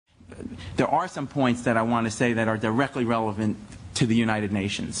there are some points that I want to say that are directly relevant to the United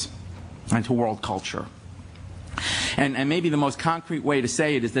Nations and to world culture. And maybe the most concrete way to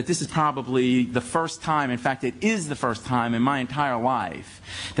say it is that this is probably the first time, in fact it is the first time in my entire life,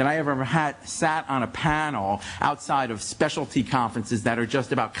 that I ever sat on a panel outside of specialty conferences that are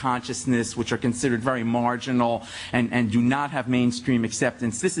just about consciousness, which are considered very marginal and do not have mainstream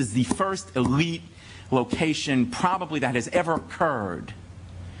acceptance. This is the first elite location probably that has ever occurred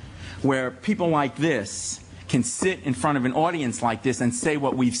where people like this can sit in front of an audience like this and say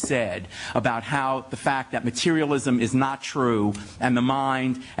what we've said about how the fact that materialism is not true and the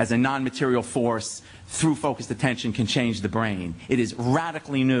mind as a non-material force through focused attention can change the brain. It is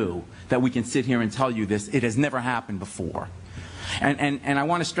radically new that we can sit here and tell you this. It has never happened before. And I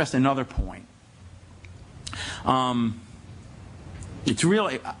want to stress another point. It's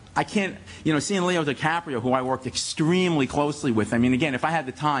really, I can't, you know, seeing Leo DiCaprio, who I worked extremely closely with, I mean, again, if I had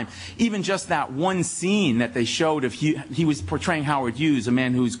the time, even just that one scene that they showed of, he was portraying Howard Hughes, a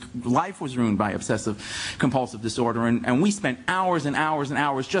man whose life was ruined by obsessive compulsive disorder, and we spent hours and hours and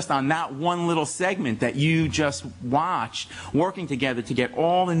hours just on that one little segment that you just watched, working together to get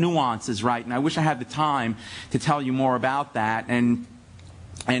all the nuances right, and I wish I had the time to tell you more about that, and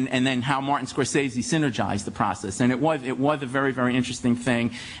then how Martin Scorsese synergized the process. And it was a very, very interesting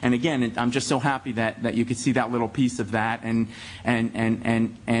thing. And again, I'm just so happy that you could see that little piece of that. And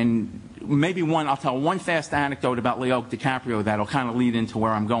maybe I'll tell one fast anecdote about Leo DiCaprio that'll kind of lead into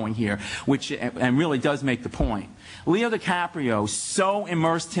where I'm going here, and really does make the point. Leo DiCaprio so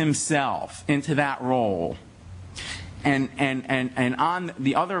immersed himself into that role. And on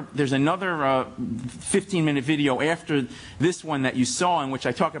the other, there's another 15-minute video after this one that you saw in which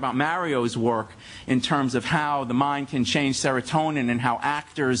I talk about Mario's work in terms of how the mind can change serotonin and how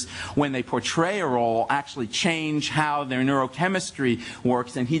actors, when they portray a role, actually change how their neurochemistry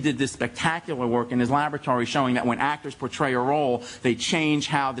works. And he did this spectacular work in his laboratory showing that when actors portray a role, they change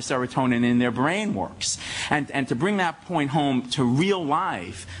how the serotonin in their brain works. And to bring that point home to real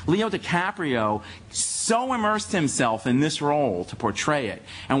life, Leo DiCaprio so immersed himself in this role to portray it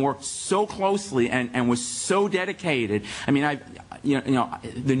and worked so closely and was so dedicated. I mean,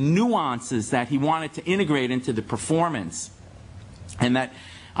 the nuances that he wanted to integrate into the performance, and that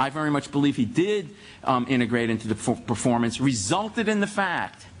I very much believe he did integrate into the performance, resulted in the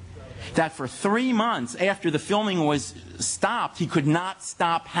fact that for 3 months after the filming was stopped, he could not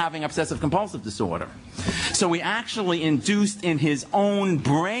stop having obsessive compulsive disorder. So he actually induced in his own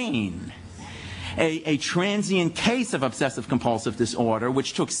brain a transient case of obsessive compulsive disorder,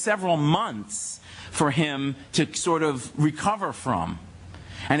 which took several months for him to sort of recover from.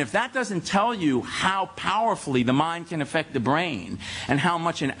 And if that doesn't tell you how powerfully the mind can affect the brain and how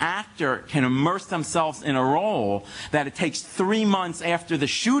much an actor can immerse themselves in a role, that it takes 3 months after the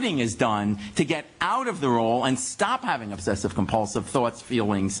shooting is done to get out of the role and stop having obsessive compulsive thoughts,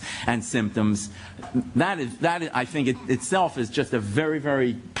 feelings, and symptoms, that is I think itself is just a very,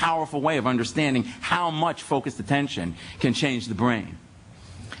 very powerful way of understanding how much focused attention can change the brain.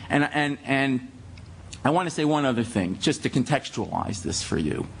 And I want to say one other thing, just to contextualize this for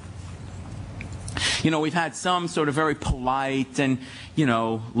you. You know, we've had some sort of very polite and, you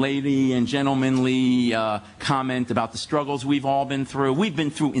know, lady and gentlemanly comment about the struggles we've all been through. We've been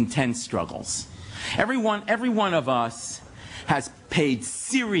through intense struggles. Every one of us has paid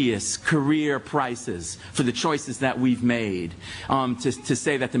serious career prices for the choices that we've made to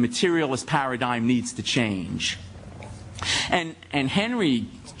say that the materialist paradigm needs to change. And Henry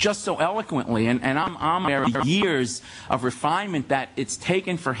just so eloquently, and I'm aware of years of refinement that it's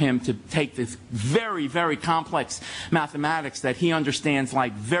taken for him to take this very, very complex mathematics that he understands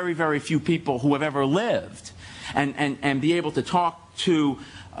like very, very few people who have ever lived, and be able to talk to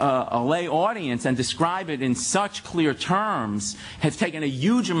a lay audience and describe it in such clear terms has taken a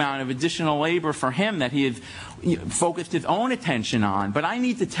huge amount of additional labor for him that he had focused his own attention on. But I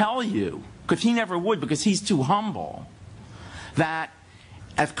need to tell you, because he never would, because he's too humble, that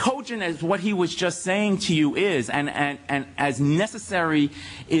as cogent as what he was just saying to you is, and as necessary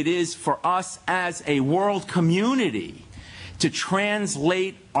it is for us as a world community to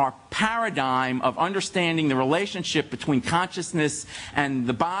translate our paradigm of understanding the relationship between consciousness and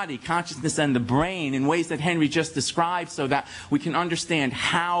the body, consciousness and the brain, in ways that Henry just described, so that we can understand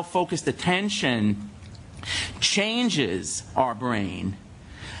how focused attention changes our brain.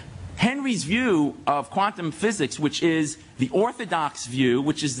 Henry's view of quantum physics, which is the orthodox view,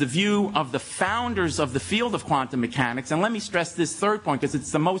 which is the view of the founders of the field of quantum mechanics, and let me stress this third point because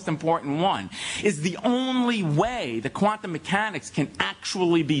it's the most important one, is the only way that quantum mechanics can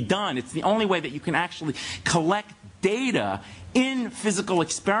actually be done. It's the only way that you can actually collect data in physical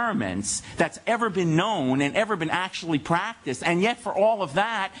experiments that's ever been known and ever been actually practiced. And yet for all of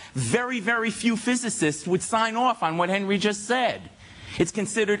that, very, very few physicists would sign off on what Henry just said. It's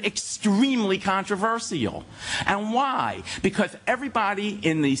considered extremely controversial. And why? Because everybody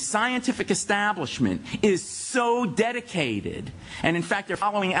in the scientific establishment is so dedicated. And in fact, they're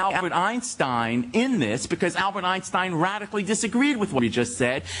following Albert Einstein in this, because Albert Einstein radically disagreed with what he just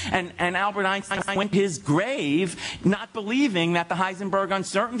said. And Albert Einstein went to his grave not believing that the Heisenberg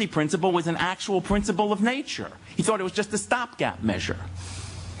uncertainty principle was an actual principle of nature. He thought it was just a stopgap measure.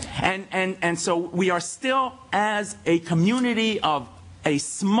 And so we are still, as a community of a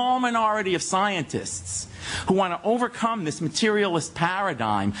small minority of scientists who want to overcome this materialist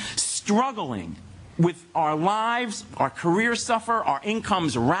paradigm, struggling with our lives, our careers suffer, our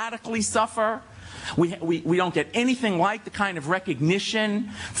incomes radically suffer. We don't get anything like the kind of recognition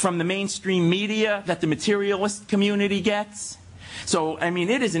from the mainstream media that the materialist community gets. So, I mean,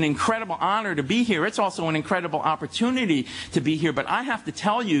 it is an incredible honor to be here. It's also an incredible opportunity to be here. But I have to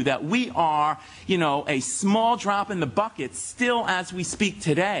tell you that we are, you know, a small drop in the bucket still as we speak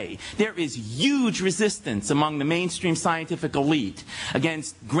today. There is huge resistance among the mainstream scientific elite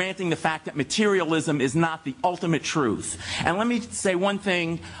against granting the fact that materialism is not the ultimate truth. And let me say one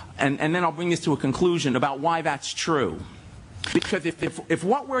thing, and then I'll bring this to a conclusion about why that's true. Because if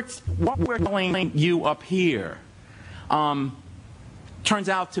what we're telling you up here turns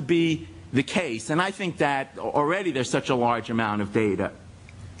out to be the case, and I think that already there's such a large amount of data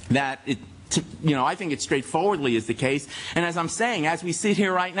that I think it straightforwardly is the case. And as I'm saying, as we sit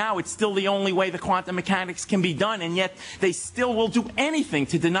here right now, it's still the only way the quantum mechanics can be done, and yet they still will do anything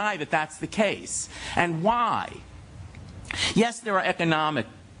to deny that that's the case. And why? Yes, there are economic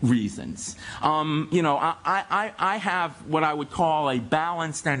reasons. I have what I would call a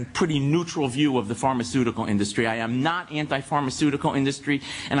balanced and pretty neutral view of the pharmaceutical industry. I am not anti-pharmaceutical industry,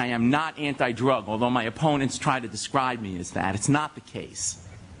 and I am not anti-drug, although my opponents try to describe me as that. It's not the case.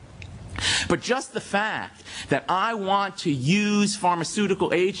 But just the fact that I want to use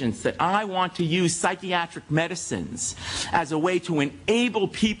pharmaceutical agents, that I want to use psychiatric medicines as a way to enable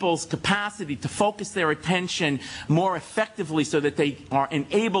people's capacity to focus their attention more effectively so that they are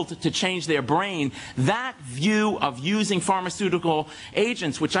enabled to change their brain, that view of using pharmaceutical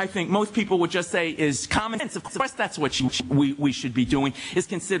agents, which I think most people would just say is common sense, of course that's what we should be doing, is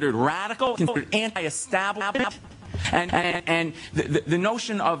considered radical, considered anti-establishment, and the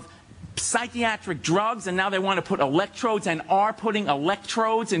notion of psychiatric drugs, and now they want to put electrodes and are putting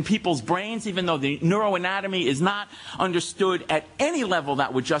electrodes in people's brains, even though the neuroanatomy is not understood at any level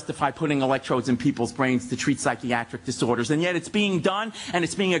that would justify putting electrodes in people's brains to treat psychiatric disorders. And yet it's being done, and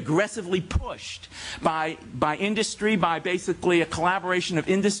it's being aggressively pushed by industry, by basically a collaboration of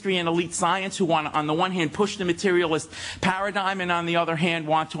industry and elite science who want to, on the one hand, push the materialist paradigm, and on the other hand,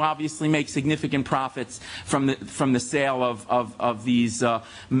 want to obviously make significant profits from the sale of these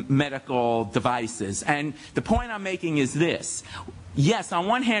medical devices. And the point I'm making is this. Yes, on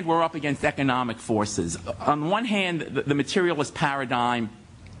one hand, we're up against economic forces. On one hand, the materialist paradigm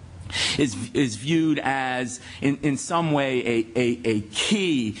is viewed as, in some way, a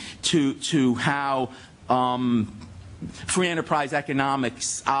key to how free enterprise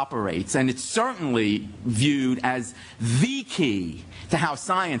economics operates. And it's certainly viewed as the key to how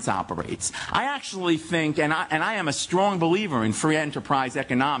science operates. I actually think, and I am a strong believer in free enterprise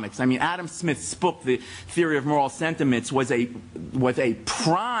economics. I mean, Adam Smith's book, The Theory of Moral Sentiments, was a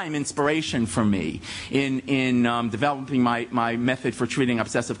prime inspiration for me in developing my method for treating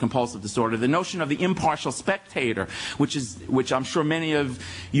obsessive compulsive disorder. The notion of the impartial spectator, which I'm sure many of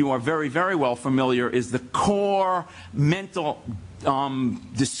you are very, very well familiar, is the core mental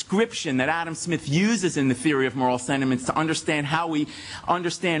description that Adam Smith uses in the Theory of Moral Sentiments to understand how we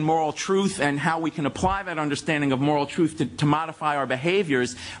understand moral truth and how we can apply that understanding of moral truth to modify our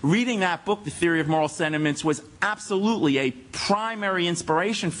behaviors. Reading that book, The Theory of Moral Sentiments, was absolutely a primary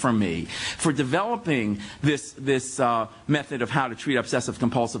inspiration for me for developing this method of how to treat obsessive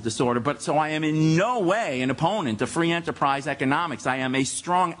compulsive disorder. But so I am in no way an opponent of free enterprise economics. I am a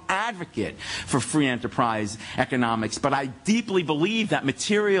strong advocate for free enterprise economics, but I deeply believe that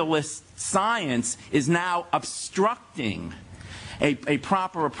materialist science is now obstructing a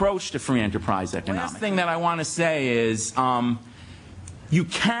proper approach to free enterprise economics. The last thing that I want to say is you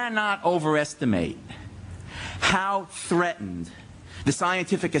cannot overestimate how threatened the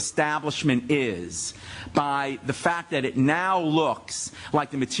scientific establishment is by the fact that it now looks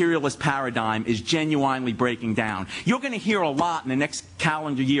like the materialist paradigm is genuinely breaking down. You're going to hear a lot in the next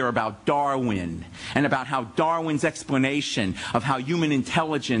calendar year about Darwin and about how Darwin's explanation of how human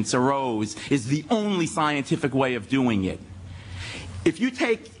intelligence arose is the only scientific way of doing it. if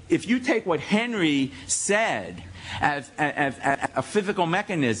you take what Henry said as a physical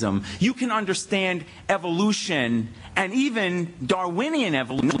mechanism, you can understand evolution and even Darwinian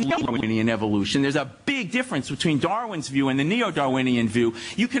evolution. There's a big difference between Darwin's view and the neo-Darwinian view.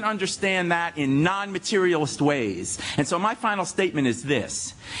 You can understand that in non-materialist ways. And so my final statement is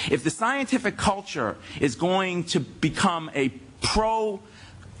this. If the scientific culture is going to become a pro-human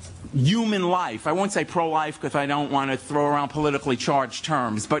life, I won't say pro-life because I don't want to throw around politically charged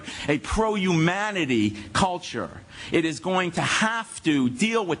terms, but a pro-humanity culture, it is going to have to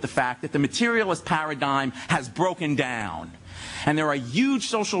deal with the fact that the materialist paradigm has broken down. And there are huge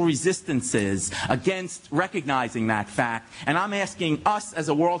social resistances against recognizing that fact. And I'm asking us as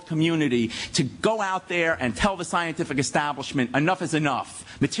a world community to go out there and tell the scientific establishment enough is enough.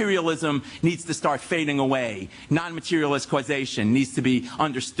 Materialism needs to start fading away. Non-materialist causation needs to be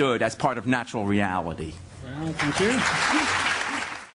understood as part of natural reality. Well, thank you.